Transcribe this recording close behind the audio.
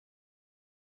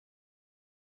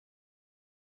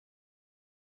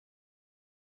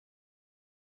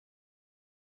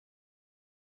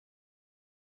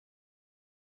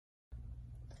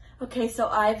Okay, so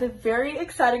I have a very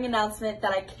exciting announcement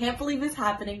that I can't believe is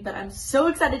happening, but I'm so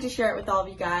excited to share it with all of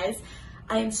you guys.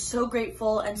 I am so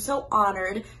grateful and so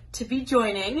honored to be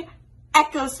joining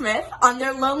Echo Smith on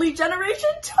their Lonely Generation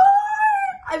tour.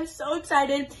 I'm so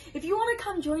excited. If you want to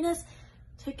come join us,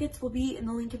 tickets will be in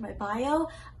the link in my bio.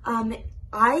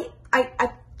 I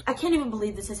can't even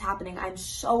believe this is happening. I'm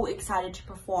so excited to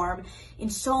perform in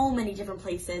so many different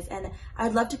places, and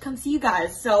I'd love to come see you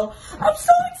guys. So I'm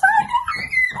so excited.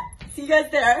 See you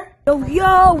guys there.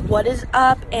 Yo, what is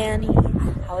up, Annie?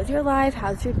 How is your life?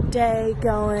 How's your day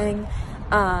going?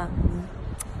 I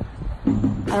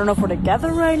don't know if we're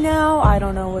together right now. I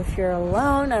don't know if you're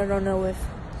alone. I don't know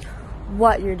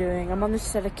what you're doing. I'm on this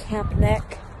set of Camp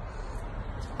Nick.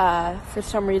 For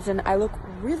some reason, I look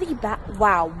really bad.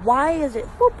 Wow, why is it?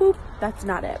 Boop, boop. That's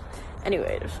not it.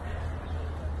 Anyways.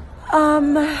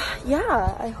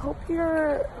 Yeah, I hope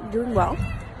you're doing well.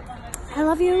 I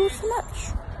love you so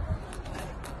much.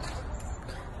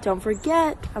 Don't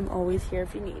forget, I'm always here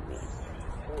if you need me.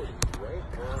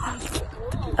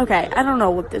 Okay, I don't know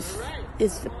what this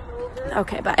is.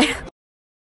 Okay, bye.